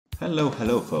Hello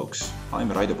folks,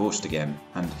 I'm Raido Puust again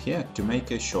and here to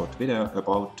make a short video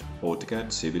about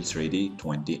AutoCAD Civil 3D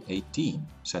 2018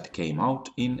 that came out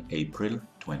in April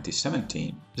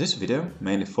 2017. This video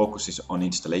mainly focuses on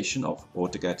installation of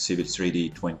AutoCAD Civil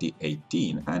 3D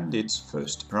 2018 and its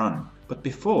first run. But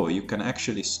before you can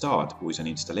actually start with an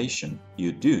installation,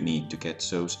 you do need to get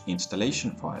those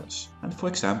installation files. And for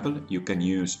example, you can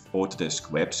use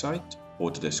Autodesk website,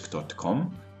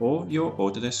 autodesk.com, or your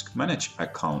Autodesk Manage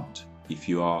account if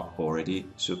you are already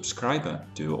subscriber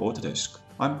to Autodesk.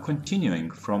 I'm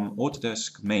continuing from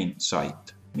Autodesk main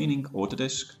site, meaning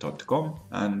autodesk.com,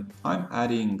 and I'm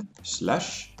adding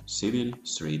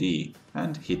 /civil3d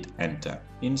and hit enter.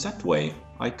 In that way,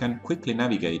 I can quickly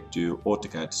navigate to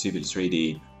AutoCAD Civil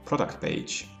 3D product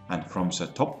page, and from the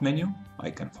top menu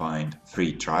I can find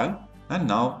free trial, and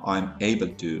now I'm able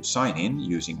to sign in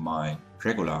using my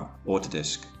regular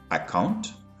Autodesk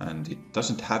account. And it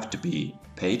doesn't have to be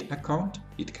paid account,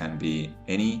 it can be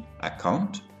any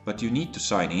account, but you need to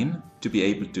sign in to be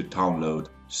able to download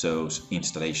those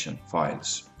installation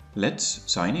files. Let's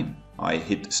sign in. I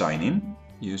hit sign in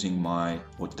using my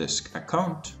Autodesk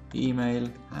account, email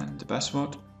and the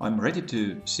password. I'm ready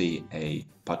to see a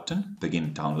button,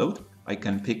 begin download. I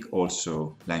can pick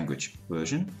also language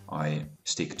version. I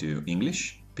stick to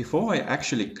English. Before I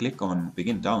actually click on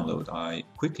begin download, I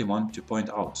quickly want to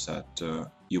point out that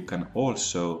you can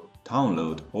also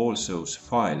download all those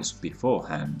files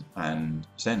beforehand and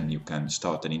then you can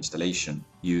start an installation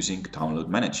using Download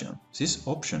Manager. This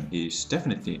option is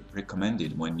definitely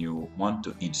recommended when you want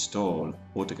to install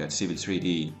AutoCAD Civil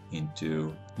 3D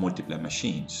into multiple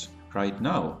machines. Right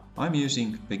now, I'm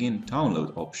using begin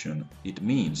download option. It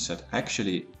means that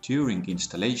actually during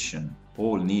installation,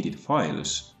 all needed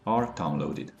files are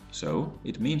downloaded. So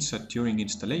it means that during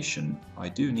installation, I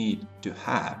do need to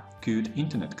have good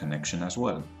internet connection as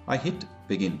well. I hit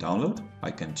begin download.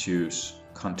 I can choose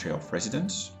country of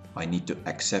residence. I need to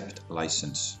accept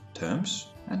license terms.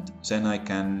 And then I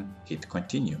can hit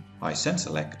continue. I then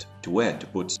select to where to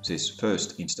put this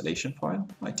first installation file.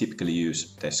 I typically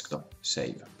use desktop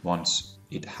save. Once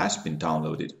it has been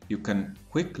downloaded, you can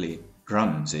quickly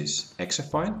run this exe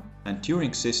file, and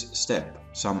during this step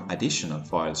some additional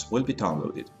files will be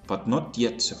downloaded, but not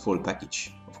yet the full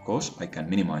package. Of course, I can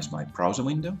minimize my browser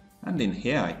window, and in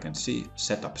here I can see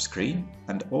setup screen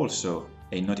and also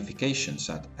a notification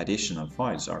that additional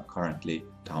files are currently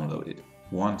downloaded.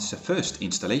 Once the first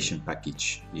installation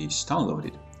package is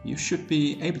downloaded, you should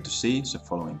be able to see the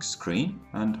following screen,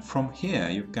 and from here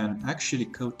you can actually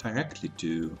go directly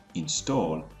to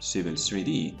install Civil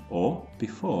 3D, or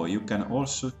before you can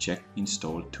also check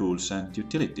install tools and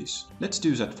utilities. Let's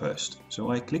do that first. So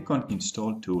I click on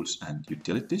install tools and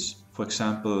utilities. For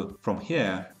example, from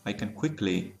here I can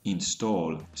quickly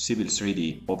install Civil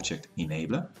 3D Object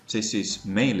Enabler. This is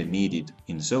mainly needed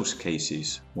in those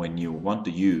cases when you want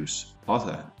to use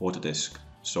other Autodesk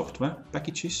software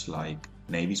packages like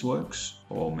Navisworks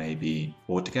or maybe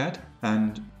AutoCAD.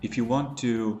 And if you want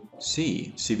to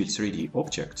see Civil 3D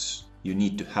objects, you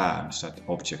need to have that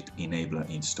Object Enabler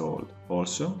installed.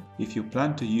 Also, if you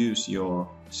plan to use your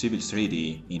Civil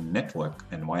 3D in network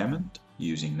environment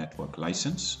using network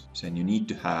license, then you need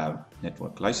to have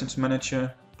Network License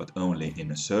Manager, but only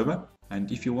in a server. And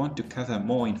if you want to gather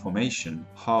more information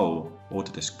how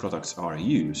Autodesk products are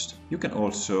used, you can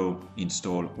also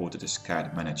install Autodesk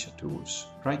CAD Manager tools.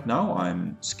 Right now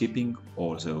I'm skipping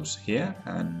all those here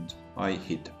and I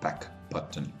hit back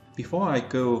button. Before I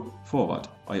go forward,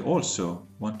 I also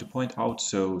want to point out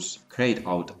those grayed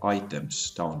out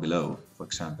items down below. For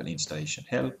example, installation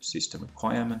help, system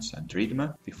requirements and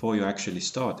readme. Before you actually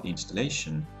start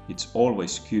installation, it's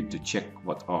always good to check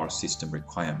what are system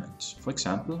requirements. For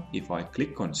example, if I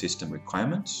click on system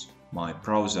requirements, my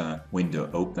browser window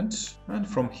opens, and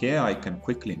from here I can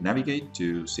quickly navigate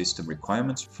to system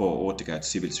requirements for AutoCAD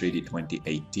Civil 3D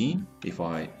 2018. If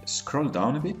I scroll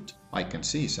down a bit, I can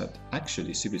see that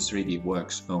actually Civil 3D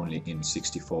works only in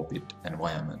 64-bit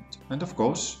environment. And of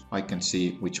course, I can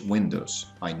see which windows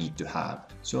I need to have.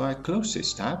 So I close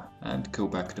this tab and go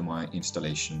back to my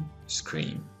installation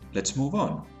screen. Let's move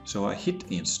on. So I hit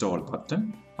the install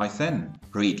button. I then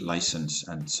read license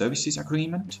and services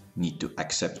agreement, need to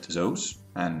accept those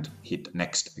and hit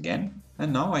next again.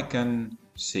 And now I can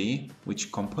see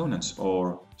which components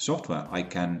or software I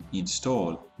can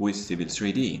install with Civil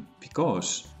 3D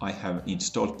because I have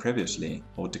installed previously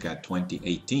AutoCAD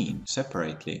 2018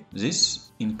 separately.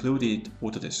 This included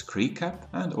Autodesk Recap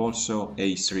and also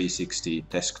A360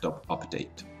 Desktop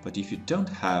Update. But if you don't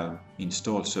have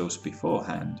installed those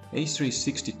beforehand,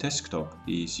 A360 Desktop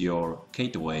is your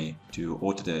gateway to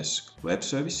Autodesk web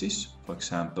services. For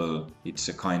example, it's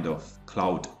a kind of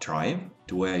cloud drive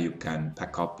to where you can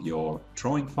pack up your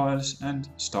drawing files and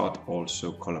start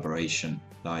also collaboration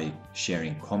like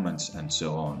sharing comments and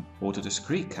so on. Autodesk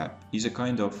Recap is a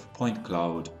kind of point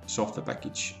cloud software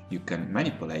package. You can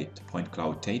manipulate point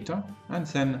cloud data and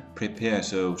then prepare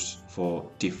those for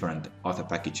different other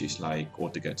packages like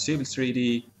AutoCAD Civil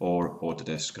 3D or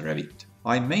Autodesk Revit.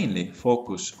 I mainly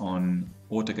focus on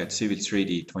AutoCAD Civil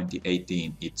 3D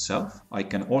 2018 itself. I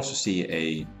can also see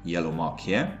a yellow mark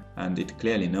here, and it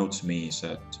clearly notes me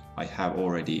that I have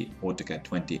already AutoCAD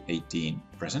 2018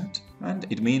 present, and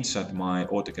it means that my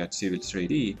AutoCAD Civil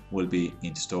 3D will be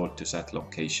installed to that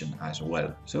location as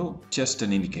well. So just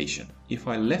an indication. If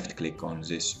I left click on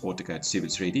this AutoCAD Civil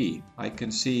 3D, I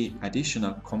can see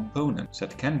additional components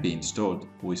that can be installed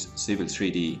with Civil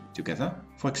 3D together.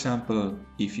 For example,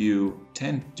 if you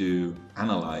tend to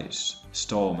analyze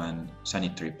storm and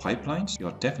sanitary pipelines,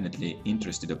 you're definitely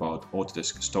interested about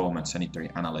Autodesk Storm and Sanitary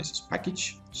Analysis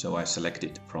package. So I select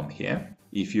it from here.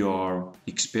 If you are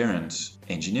experienced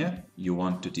engineer, you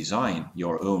want to design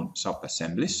your own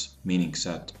sub-assemblies, meaning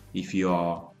that if you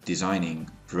are designing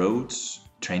roads,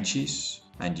 trenches,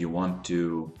 and you want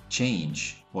to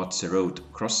change what the road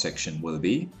cross-section will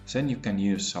be, then you can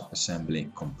use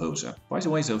Sub-Assembly Composer. By the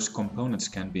way, those components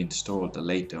can be installed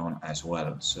later on as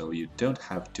well, so you don't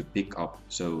have to pick up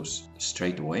those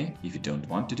straight away if you don't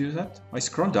want to do that. I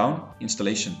scroll down,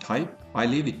 installation type, I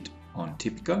leave it on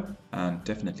typical, and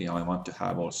definitely I want to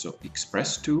have also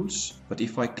express tools. But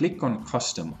if I click on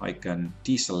custom, I can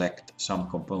deselect some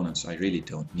components I really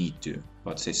don't need to.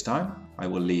 But this time I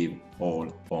will leave all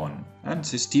on. And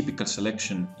this typical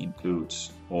selection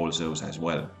includes all those as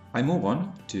well. I move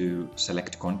on to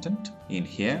select content. In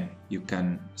here you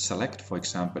can select, for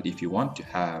example, if you want to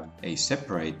have a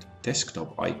separate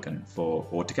desktop icon for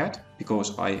AutoCAD,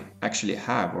 because I actually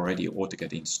have already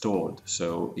AutoCAD installed,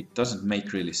 so it doesn't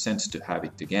make really sense to have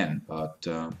it again. But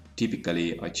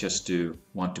typically I just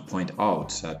want to point out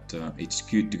that it's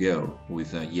good to go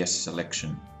with a yes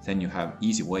selection. Then you have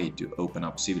easy way to open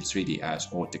up Civil 3D as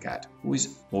AutoCAD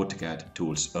with AutoCAD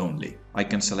tools only. I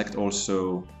can select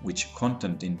also which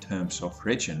content in terms of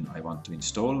region I want to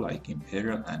install, like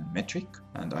Imperial and Metric,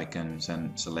 and I can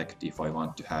then select if I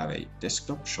want to have a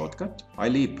desktop shortcut. I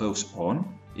leave both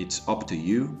on. It's up to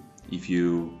you. If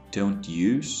you don't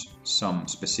use some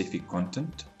specific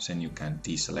content, then you can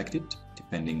deselect it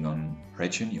depending on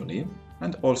region you leave.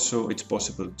 And also it's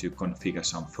possible to configure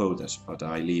some folders, but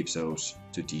I leave those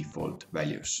to default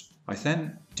values. I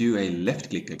then do a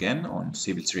left click again on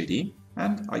Civil 3D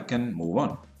and I can move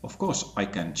on. Of course, I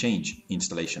can change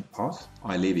installation path.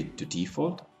 I leave it to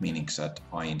default, meaning that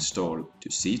I install to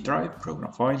C drive,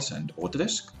 program files and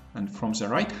Autodesk. And from the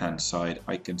right hand side,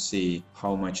 I can see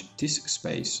how much disk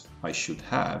space I should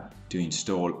have to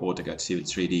install AutoCAD Civil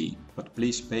 3D. But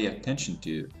please pay attention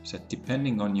to that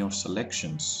depending on your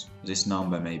selections, this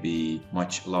number may be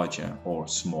much larger or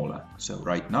smaller. So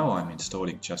right now I'm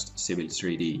installing just Civil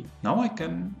 3D. Now I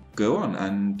can go on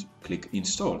and click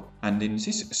install. And in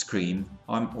this screen,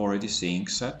 I'm already seeing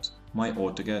that my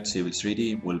AutoCAD Civil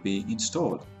 3D will be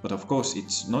installed. But of course,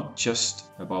 it's not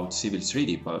just about Civil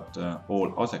 3D, but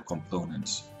all other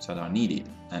components that are needed.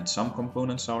 And some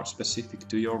components are specific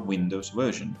to your Windows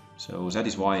version. So that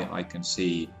is why I can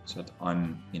see that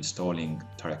I'm installing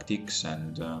DirectX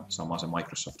and some other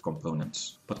Microsoft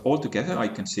components. But altogether, I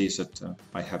can see that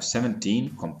I have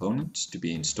 17 components to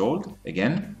be installed.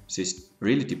 Again, this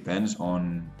really depends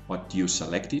on what you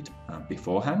selected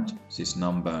beforehand. This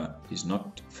number is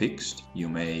not fixed. You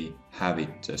may have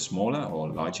it smaller or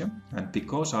larger. And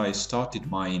because I started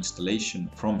my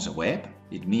installation from the web,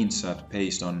 it means that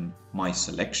based on my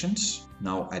selections,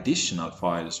 now additional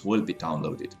files will be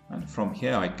downloaded. And from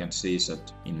here I can see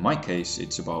that in my case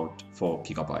it's about 4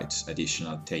 gigabytes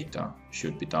additional data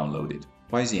should be downloaded.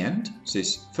 By the end,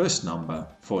 this first number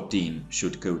 14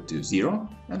 should go to 0,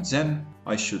 and then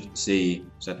I should see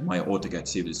that my AutoCAD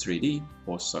Civil 3D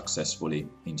was successfully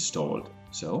installed.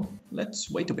 So let's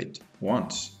wait a bit.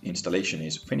 Once installation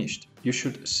is finished, you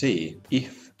should see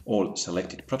if all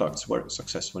selected products were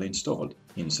successfully installed.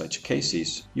 In such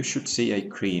cases, you should see a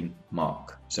green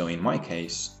mark. So in my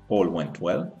case, all went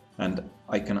well, and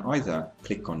I can either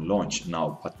click on Launch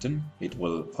Now button, it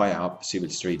will fire up Civil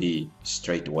 3D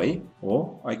straight away,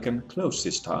 or I can close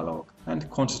this dialog and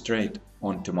concentrate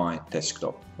onto my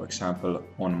desktop. For example,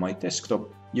 on my desktop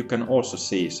you can also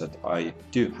see that I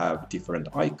do have different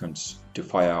icons to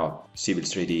fire up Civil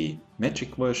 3D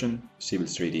metric version, Civil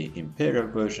 3D Imperial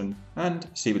version, and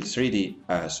Civil 3D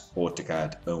as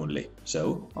AutoCAD only.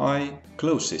 So I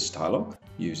close this dialog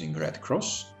using red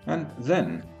cross, and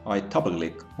then I double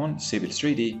click on Civil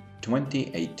 3D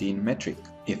 2018 metric.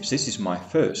 If this is my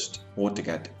first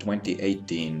AutoCAD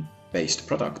 2018 based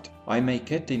product, I may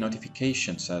get a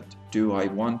notification that do I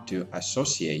want to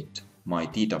associate my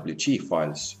DWG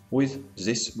files with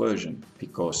this version,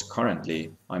 because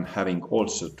currently I'm having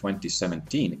also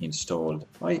 2017 installed.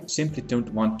 I simply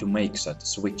don't want to make that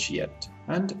switch yet,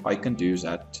 and I can do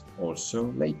that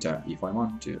also later if I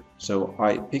want to. So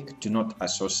I pick to not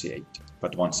associate,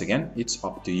 but once again it's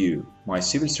up to you. My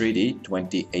Civil 3D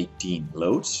 2018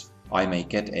 loads. I may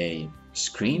get a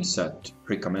screen that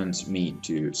recommends me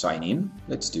to sign in.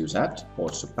 Let's do that.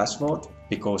 Also password.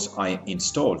 Because I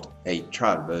installed a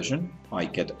trial version, I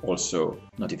get also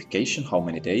notification how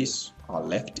many days are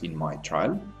left in my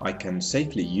trial. I can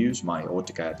safely use my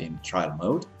AutoCAD in trial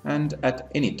mode and at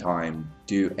any time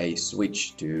do a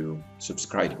switch to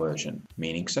subscribed version,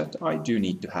 meaning that I do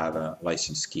need to have a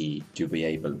license key to be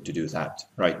able to do that.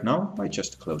 Right now I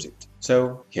just close it.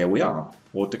 So here we are.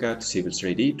 AutoCAD Civil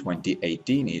 3D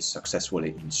 2018 is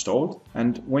successfully installed,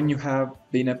 and when you have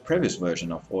been a previous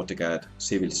version of AutoCAD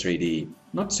Civil 3D,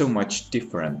 not so much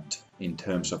different in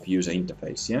terms of user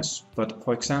interface, yes? But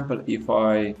for example, if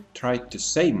I try to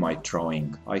save my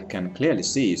drawing, I can clearly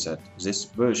see that this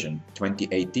version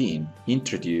 2018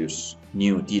 introduces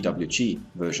new DWG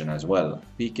version as well.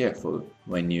 Be careful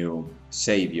when you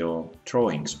save your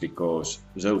drawings, because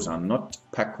those are not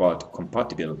backward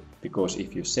compatible, because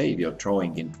if you save your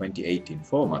drawing in 2018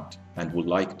 format and would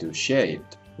like to share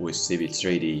it with Civil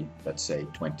 3D, let's say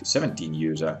 2017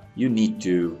 user, you need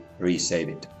to resave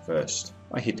it first.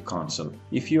 I hit cancel.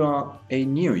 If you are a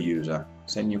new user,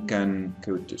 then you can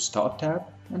go to Start tab,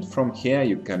 and from here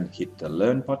you can hit the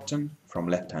Learn button from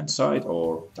left hand side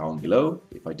or down below.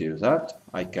 If I do that,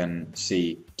 I can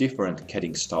see different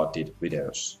getting started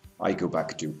videos. I go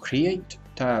back to Create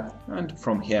tab, and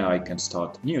from here I can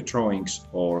start new drawings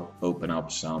or open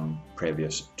up some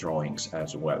previous drawings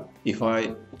as well. If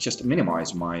I just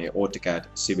minimize my AutoCAD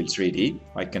Civil 3D,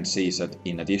 I can see that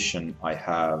in addition I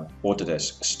have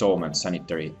Autodesk Storm and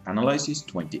Sanitary Analysis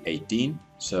 2018,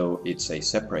 so it's a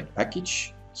separate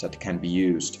package that can be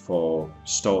used for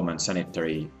storm and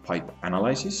sanitary pipe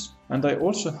analysis. And I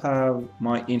also have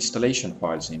my installation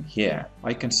files in here.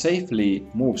 I can safely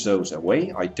move those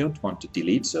away. I don't want to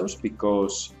delete those,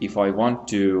 because if I want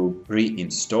to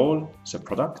reinstall the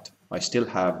product, I still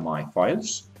have my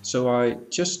files. So I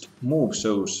just move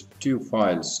those two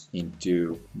files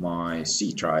into my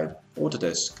C drive,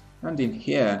 Autodesk, and in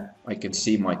here I can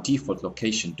see my default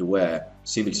location to where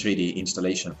Civil 3D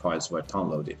installation files were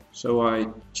downloaded. So I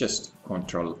just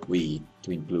Ctrl V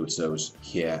to include those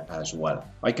here as well.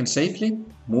 I can safely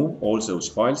move all those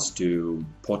files to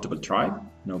portable drive,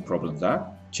 no problem there,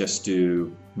 just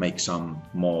to make some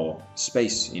more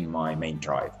space in my main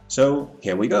drive. So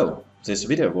here we go. This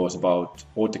video was about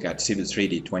AutoCAD Civil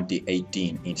 3D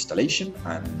 2018 installation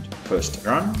and first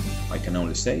run. I can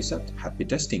only say that happy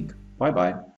testing. Bye bye.